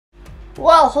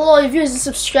Well, hello viewers and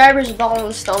subscribers,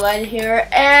 Ballin Snowman here,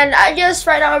 and I guess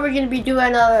right now we're gonna be doing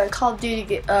another Call of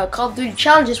Duty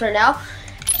challenges right now,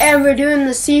 and we're doing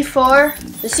the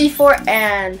C4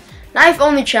 and knife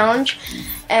only challenge.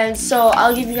 And so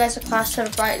I'll give you guys a class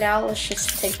setup right now. Let's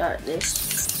just take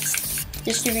this.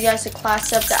 Just give you guys a class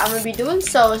setup that I'm gonna be doing.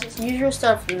 So it's the usual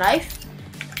stuff for knife.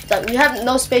 But we have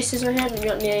no spaces right here, and we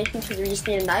don't need anything because we just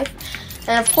need a knife.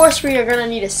 And of course we are gonna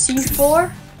need a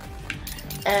C4.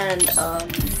 And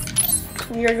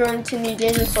we are going to need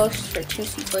danger close for 2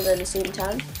 C4s at the same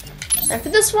time. And for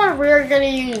this one, we are going to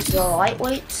use the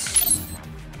lightweight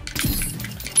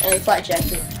and flat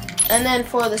jacket. And then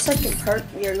for the second perk,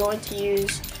 we are going to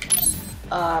use,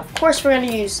 of course, we're going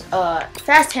to use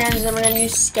fast hands, and we're going to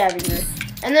use scavenger.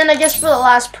 And then I guess for the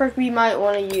last perk, we might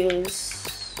want to use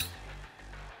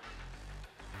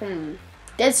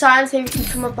dead silence. Maybe we can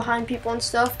come up behind people and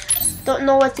stuff. Don't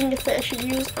know what thing I should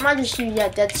use. I might just use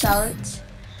dead silence.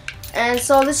 And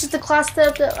so this is the class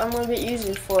setup that I'm gonna be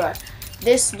using for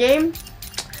this game.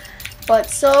 But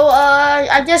so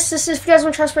I guess this is, if you guys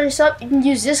want to try spice up, you can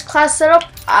use this class setup.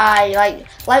 I like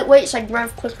lightweight, so I can run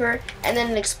quicker, and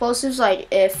then explosives, like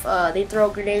if they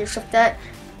throw a grenade or stuff like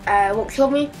that, won't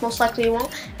kill me. Most likely it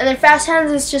won't. And then fast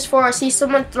hands is just for I see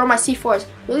someone throw my C4s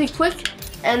really quick.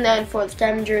 And then for the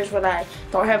scavengers, when I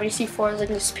don't have any C4s, I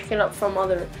can just pick it up from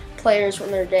other players when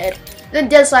they're dead. And then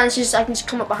dead silence, just I can just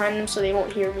come up behind them so they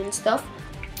won't hear me and stuff.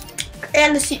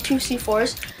 And the 2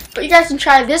 C4s. But you guys can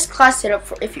try this class setup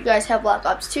for if you guys have Black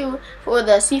Ops 2 for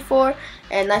the C4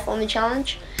 and knife only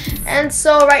challenge. And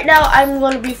so right now I'm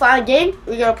going to be playing a game.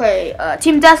 We're going to play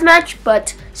team deathmatch,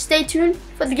 but stay tuned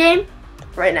for the game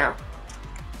right now.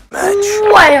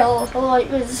 Well, hello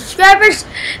subscribers.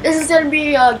 This is going to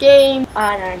be a game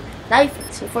on knife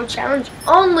C4 challenge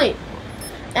only.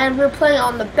 And we're playing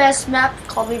on the best map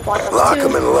called Black Ops 2. Lock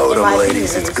them and load them,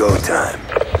 ladies. It's go time.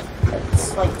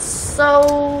 It's like it's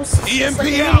like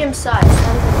medium size,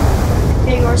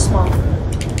 big or small.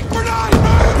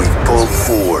 We've pulled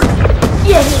forward.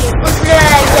 Yeah,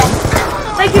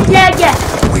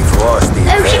 We've lost the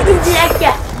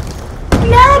advantage.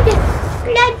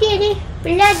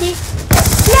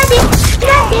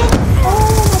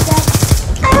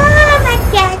 Oh my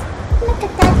god. Look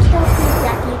at that kill feed,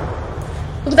 Blackie.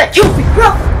 Look at that kill feed, bro.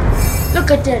 Look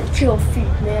at that kill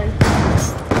feed, man.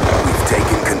 We've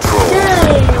taken control.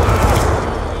 Dang.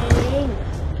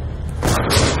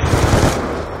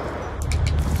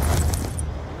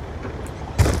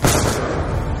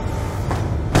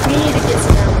 We need to get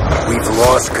some. We've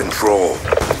lost control.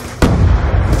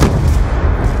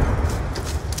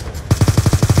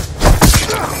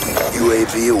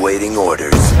 UAV awaiting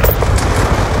orders.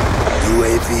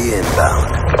 UAV inbound.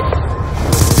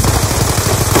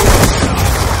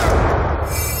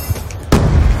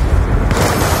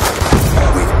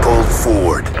 We've pulled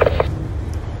forward.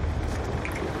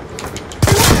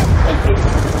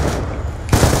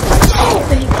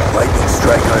 Lightning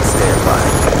strike on standby.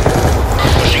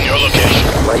 Pushing your location.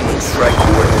 Lightning strike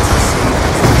coordinates received.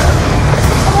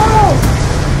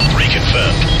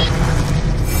 Reconfirmed.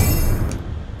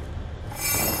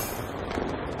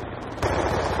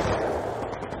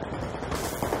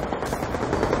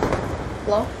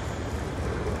 Hello?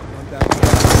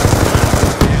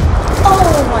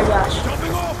 Oh my gosh.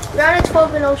 We're on a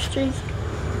 12-0 streak.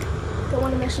 Don't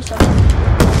want to mess this up. Oh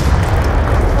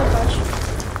gosh.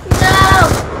 No!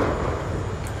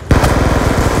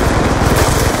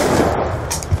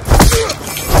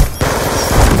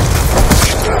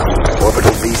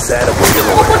 Orbital VSAT awaiting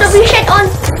Oh, put orders. the V-shit on!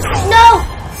 No!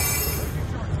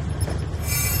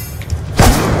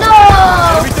 No!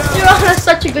 You're on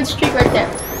such a good streak right there.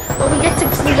 But we get to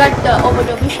we got the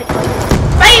orbital V-shit on.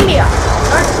 Bang me up!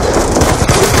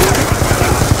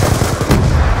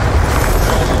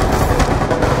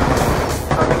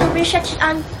 Orbital V-shit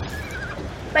on.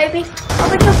 Baby.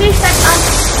 Orbital V-shit on.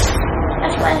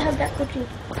 That's why I have that cookie.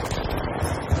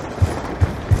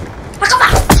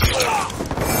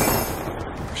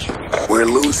 We're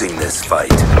losing this fight.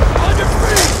 No!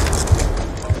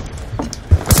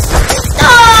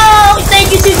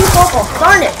 Thank you, Diggy Coco.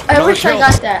 Darn it. I wish I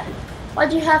got that.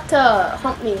 Why'd you have to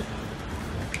hump me?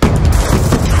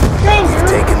 Dang, dude.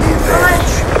 Taking the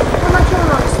advantage. How am I killing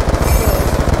those?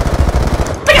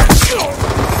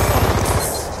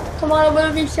 Come on, I'm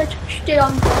gonna be such. Stay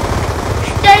on.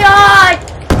 Stay on!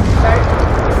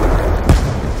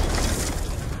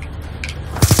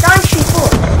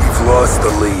 We've lost the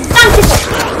lead.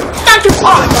 Thank you,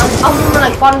 I'm doing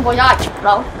like Bon Voyage,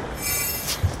 bro.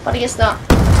 But I guess not.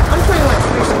 I'm playing like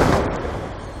first.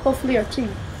 Hopefully our team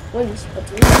wins. But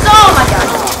oh my god.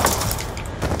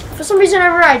 For some reason,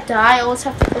 whenever I die, I always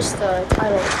have to push the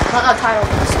title. Not title,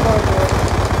 but the scoreboard.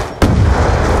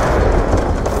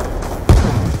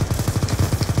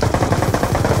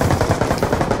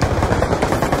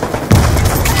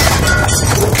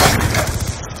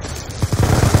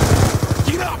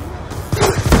 Get up!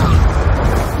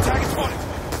 Target spotted!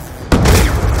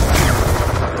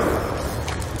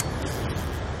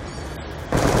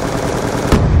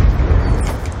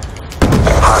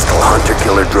 Hostile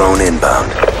hunter-killer drone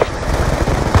inbound.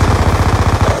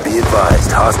 Be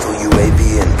advised, hostile UAV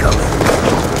incoming.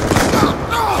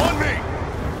 On me!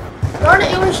 Darn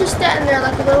it, it was just standing there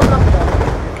like a little knuckle.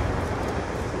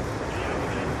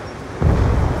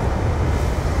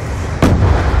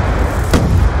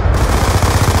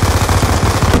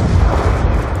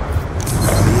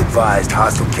 Be advised,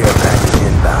 hostile care package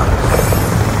inbound.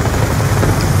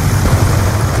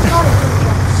 Darn it,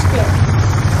 I'm scared.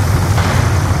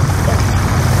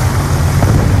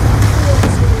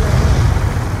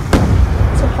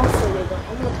 So hopefully they don't.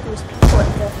 I'm gonna put these people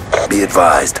right there. Be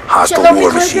advised, hostile Shit,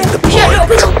 war machine Shit, deployed.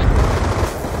 open up.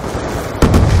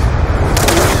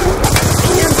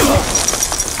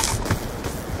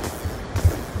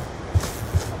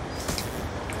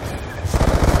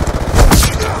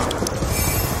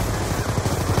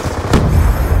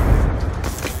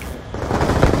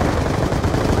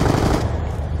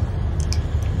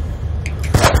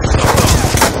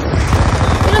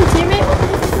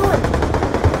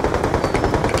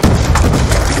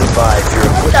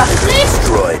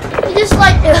 Destroyed. You just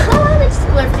like it's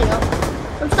lifting up.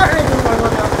 I'm starting to do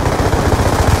more now.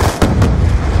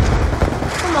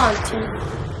 Come on, team.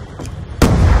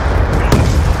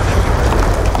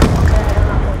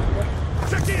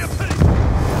 Okay, I'm not going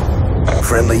to.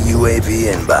 Friendly UAV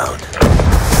inbound.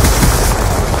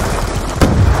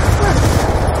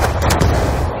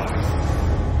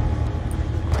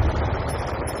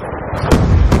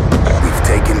 We've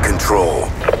taken control.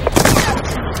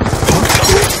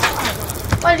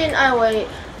 Why didn't I wait?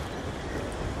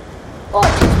 Oh,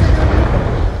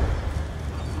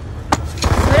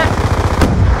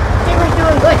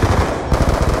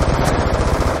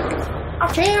 I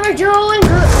think we're doing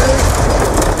good.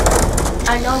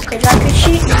 I know, cause I can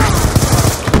cheat.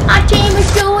 Our team is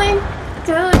doing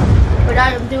good, but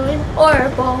I am doing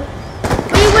horrible.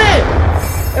 We win!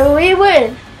 We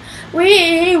win!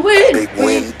 We win! Big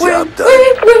win, job done.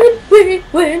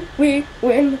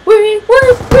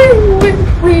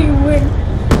 We win!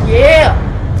 Yeah!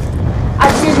 I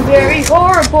did very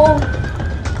horrible,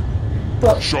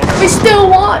 but we still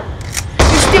won!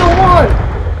 We still won!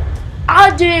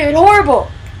 I did horrible!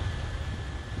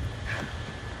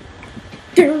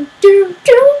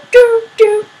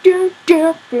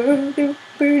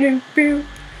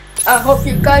 I hope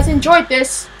you guys enjoyed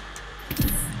this.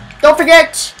 Don't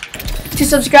forget to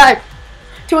subscribe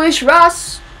to Alicia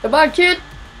Ross, the Bad Kid,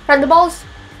 and the Balls,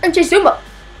 and Jay Zumba.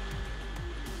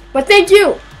 But thank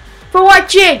you for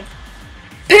watching.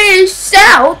 Peace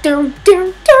out. Down.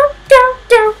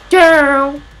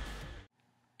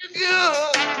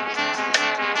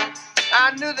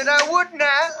 I knew that I would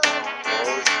now.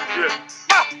 Oh, shit.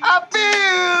 I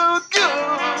feel good.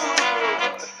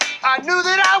 I knew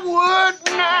that I would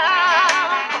now.